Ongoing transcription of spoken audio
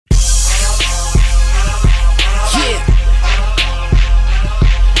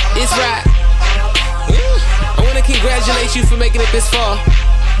appreciate you for making it this far.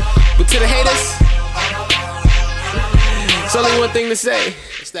 But to the haters, it's only one thing to say.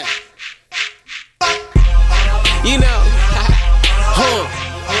 It's that. You know,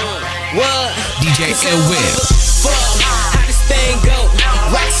 what? DJ Ill Will. How this thing go?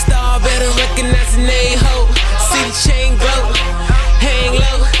 Rockstar better recognize the name ho. See the chain glow, hang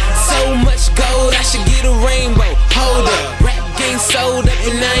low. So much gold, I should get a rainbow. Hold up, rap game sold up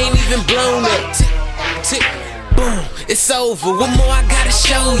and I ain't even blown up. Tick, tick, boom, it's over. What more I gotta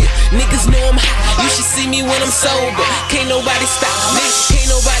show you? Niggas know I'm hot, you should see me when I'm sober. Can't nobody stop me, can't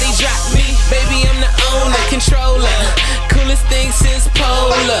nobody drop me. Baby, I'm the owner, controller. Coolest thing since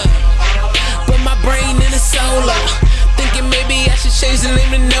Polar. But my brain in the solar. Thinking maybe I should change the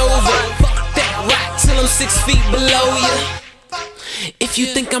name to Nova. Fuck that rock till I'm 6 feet below you. If you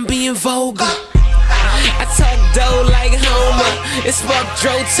think I'm being vulgar, I talk dough like Homer. It's fuck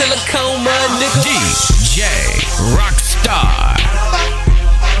Dro till a coma, nigga. DJ Rockstar.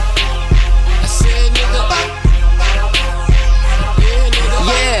 I said, nigga. Yeah, nigga.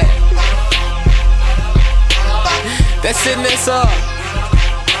 Yeah. That's it, and that's all.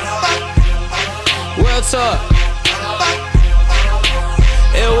 World Tour.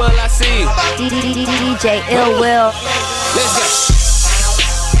 Ill Will, I see you. DJ Ill Will. Let's go.